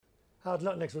Howard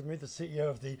Lutnick with me, the CEO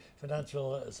of the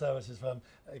financial services firm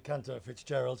Cantor,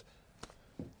 Fitzgerald.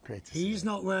 Great to see He's you.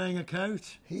 not wearing a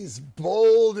coat. He's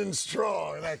bold and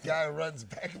strong. That guy runs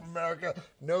Bank of America,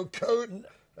 no coat.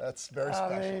 That's very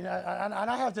special. I mean, and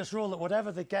I have this rule that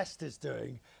whatever the guest is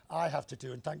doing, I have to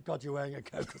do. And thank God you're wearing a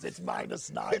coat because it's -9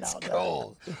 It's out there.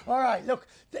 cold. All right, look,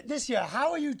 this year,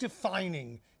 how are you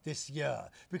defining this year?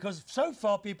 Because so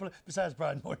far people, besides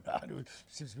Brian Moynihan, who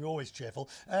seems to be always cheerful,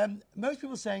 most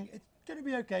people are saying it's going to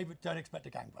be okay, but don't expect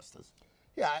a gangbusters.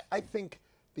 Yeah, I think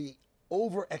the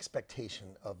over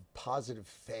expectation of positive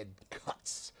Fed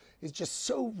cuts is just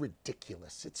so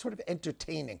ridiculous. It's sort of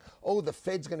entertaining. Oh, the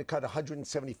Fed's going to cut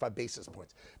 175 basis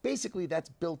points. Basically, that's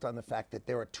built on the fact that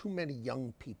there are too many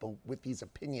young people with these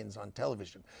opinions on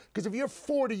television. Because if you're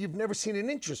 40, you've never seen an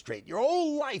interest rate. Your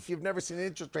whole life, you've never seen an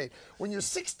interest rate. When you're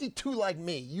 62 like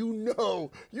me, you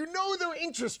know there are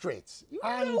interest rates. You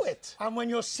know it. And when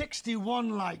you're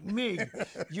 61 like me,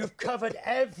 you've covered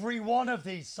every one of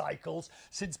these cycles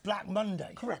since Black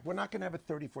Monday. Correct. We're not going to have a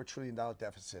 $34 trillion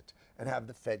deficit and have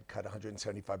the Fed cut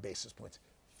 175 basis points.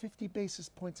 50 basis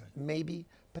points, maybe,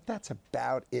 but that's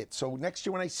about it. So next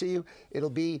year when I see you, it'll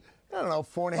be, I don't know,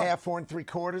 4.5, 4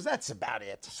 3/4. That's about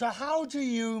it. So how do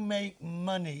you make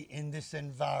money in this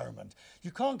environment?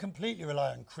 You can't completely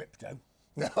rely on crypto.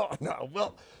 No.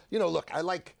 Well, look, I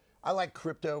like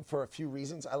crypto for a few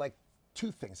reasons. I like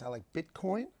two things. I like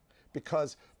Bitcoin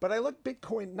but I like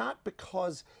Bitcoin not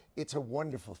because it's a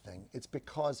wonderful thing. It's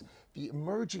because the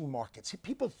emerging markets,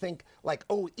 people think like,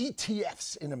 oh,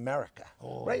 ETFs in America,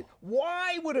 right?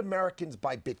 Why would Americans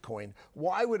buy Bitcoin?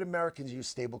 Why would Americans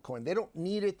use stablecoin? They don't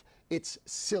need it. It's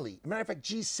silly. Matter of fact,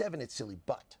 G7, it's silly.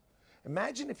 But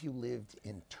imagine if you lived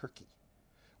in Turkey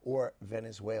or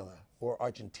Venezuela or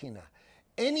Argentina.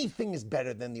 Anything is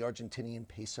better than the Argentinian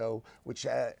peso, which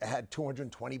had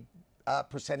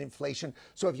 220% inflation.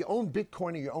 So if you own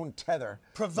Bitcoin or you own Tether,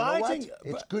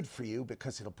 it's good for you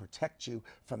because it'll protect you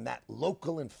from that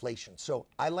local inflation. So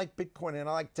I like Bitcoin and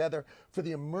I like Tether for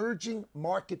the emerging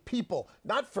market people,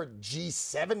 not for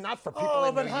G7, not for people in New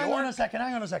York. But hang on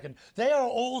a second. They are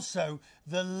also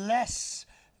the less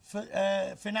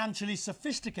financially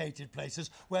sophisticated places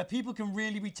where people can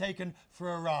really be taken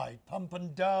for a ride. Pump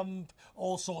and dump,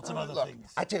 all sorts of other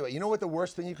things. I tell you what the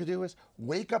worst thing you could do is?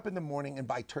 Wake up in the morning and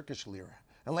buy Turkish lira.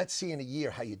 And let's see in a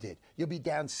year how you did. You'll be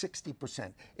down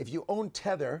 60%. If you own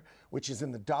Tether, which is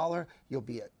in the dollar, you'll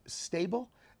be stable.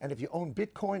 And if you own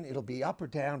Bitcoin, it'll be up or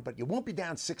down, but you won't be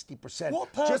down 60%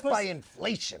 just by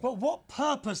inflation. But what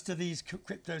purpose do these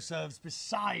crypto serve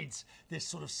besides this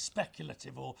sort of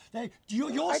speculative? Just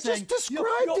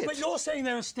described it. But you're saying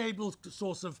they're a stable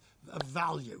source of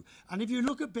value. And if you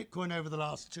look at Bitcoin over the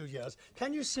last 2 years,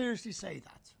 can you seriously say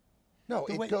that? No,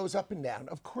 it goes up and down.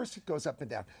 Of course it goes up and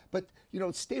down. But,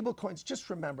 stable coins, just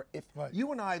remember, if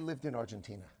you and I lived in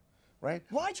Argentina, right?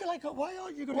 Why aren't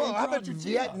you going to how about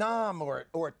Vietnam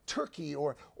or Turkey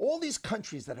or all these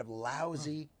countries that have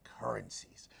lousy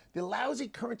currencies? The lousy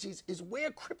currencies is where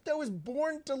crypto is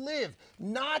born to live,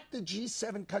 not the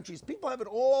G7 countries. People have it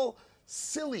all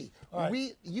silly.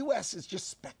 U.S. is just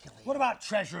speculating. What about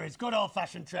treasuries, good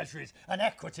old-fashioned treasuries and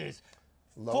equities?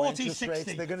 Low interest rates,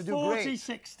 they're going to do great.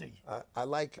 40-60. I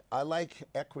like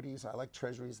equities. I like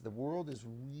treasuries. The world is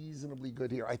reasonably good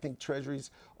here. I think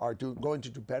treasuries are going to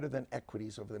do better than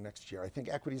equities over the next year. I think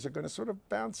equities are going to sort of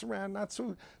bounce around, not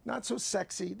so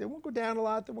sexy. They won't go down a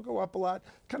lot. They won't go up a lot.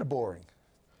 Kind of boring.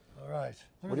 All right.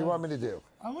 What do you want me to do?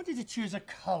 I want you to choose a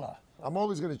color. I'm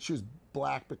always going to choose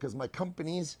black because my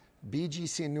companies,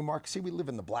 BGC and Newmark, see, we live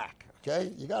in the black.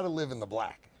 Okay, you got to live in the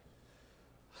black.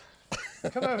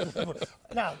 Come over to the board.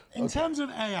 Now, in terms of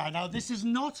AI, now this is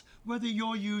not whether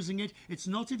you're using it, it's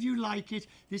not if you like it,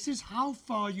 this is how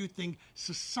far you think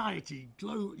society,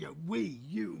 we,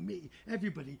 you, me,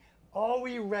 everybody, are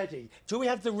we ready? Do we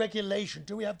have the regulation?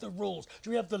 Do we have the rules?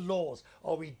 Do we have the laws?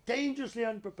 Are we dangerously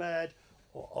unprepared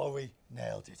or are we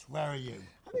nailed it? Where are you?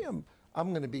 I think I'm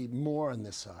going to be more on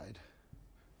this side.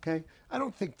 Okay, I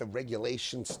don't think the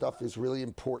regulation stuff is really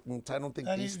important. I don't think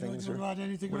these things are. What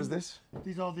is this?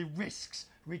 These are the risks: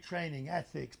 retraining,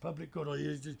 ethics, public good.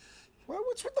 Well,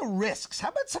 what's with the risks? How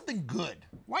about something good?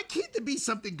 Why can't there be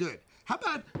something good? How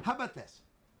about this?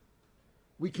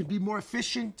 We can be more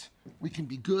efficient. We can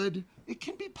be good. It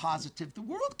can be positive. The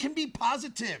world can be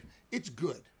positive. It's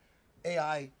good.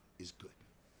 AI is good.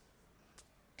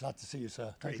 Glad to see you,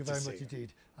 sir. Thank Great you very to much see you.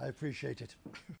 indeed. I appreciate it.